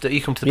come after.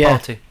 You come to the Yeah.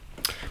 party.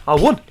 I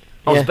won.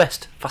 I was Yeah.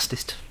 best.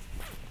 Fastest.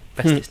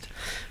 Bestest.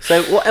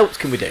 So, what else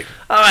can we do?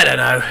 I don't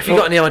know. If you've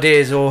got any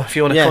ideas or if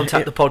you want to Yeah,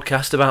 contact the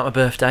podcast about my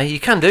birthday, you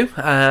can do.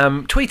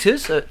 Tweet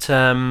us at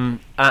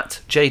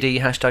JD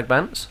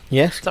 #Bants.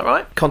 Yes. Is that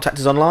right? Contact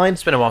us online.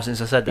 It's been a while since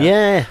I said that.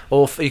 Yeah.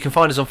 Or you can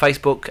find us on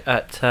Facebook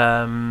at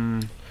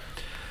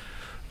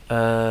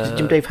Is it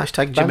Jim Dave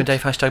 #Bants? Jim and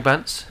Dave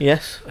 #Bants.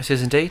 Yes. It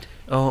is indeed.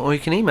 Or you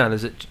can email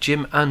us at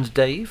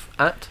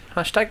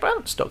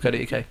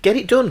jimanddave@#bants.co.uk. Get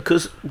it done,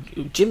 because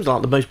Jim's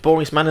like the most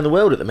boringest man in the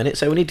world at the minute,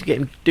 so we need to get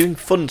him doing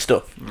fun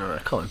stuff. No, I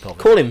can't be bothered.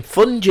 Call him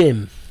Fun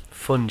Jim.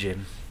 Fun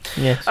Jim.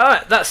 Yes.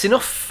 Alright, that's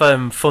enough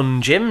Fun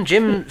Jim.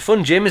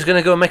 Fun Jim is going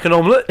to go and make an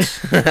omelette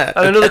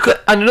and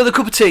another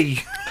cup of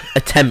tea.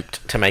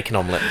 Attempt to make an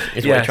omelette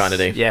is what we're trying to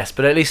do. Yes,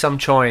 but at least I'm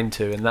trying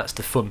to, and that's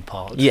the fun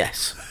part.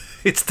 Yes.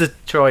 It's the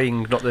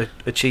trying, not the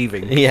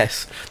achieving.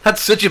 Yes.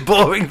 That's such a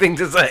boring thing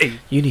to say.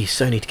 You need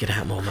to get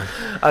out more, man.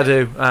 I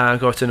do. I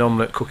got an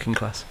omelette cooking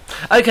class.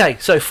 Okay,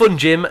 so Fun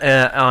Jim,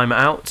 I'm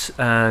out,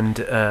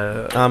 and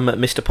I'm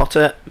Mr.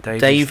 Potter.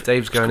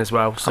 Dave's going as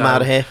well. So, I'm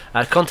out of here.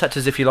 Contact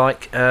us if you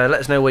like. Let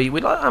us know where you.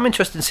 I'm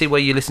interested to see where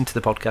you listen to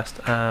the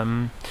podcast.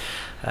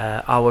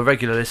 Our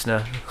regular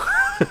listener.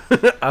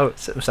 Oh, it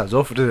sounds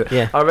awful, doesn't it?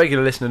 Yeah. Our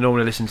regular listener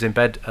normally listens in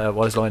bed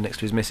while he's lying next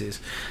to his missus,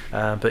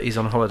 but he's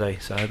on holiday,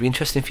 so it'd be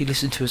interesting if you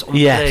listen to us on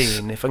the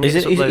plane. If I can Is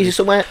get it uploaded.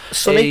 somewhere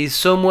sunny? He's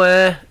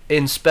somewhere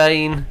in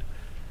Spain,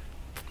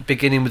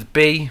 beginning with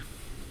B.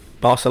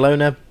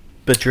 Barcelona,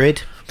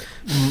 Madrid.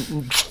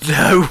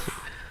 No.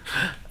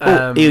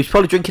 He was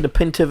probably drinking a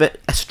pint of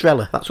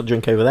Estrella. That's what I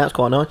drink over there. That's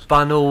quite nice.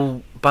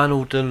 Banal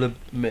de la...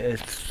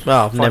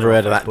 Well, I've never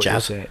heard of that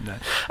jazz. No.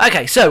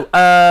 Okay, so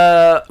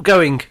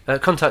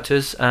contact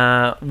us.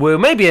 We'll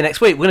maybe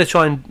next week. We're going to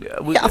try and.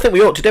 I think we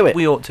ought to do it.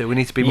 We ought to. We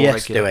need to be more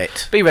Yes, regular. do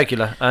it. Be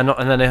regular, and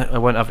then I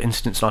won't have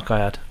incidents like I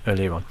had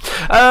earlier on.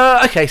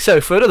 Okay, so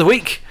for another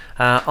week,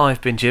 I've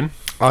been Jim.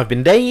 I've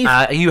been Dave.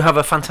 You have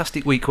a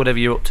fantastic week, whatever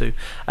you're up to.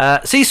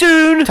 See you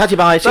soon. Tatty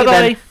bye. See you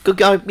Bye-bye. then. Good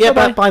go. Yeah,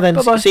 Bye-bye. bye then.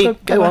 Bye-bye. See you.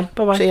 Bye-bye. Go on.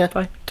 Bye-bye. See ya.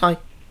 Bye. Bye.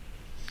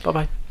 Bye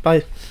bye.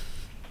 Bye.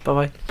 Bye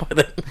bye. Bye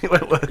then. It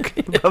won't work.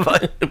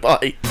 Bye bye.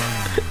 Bye.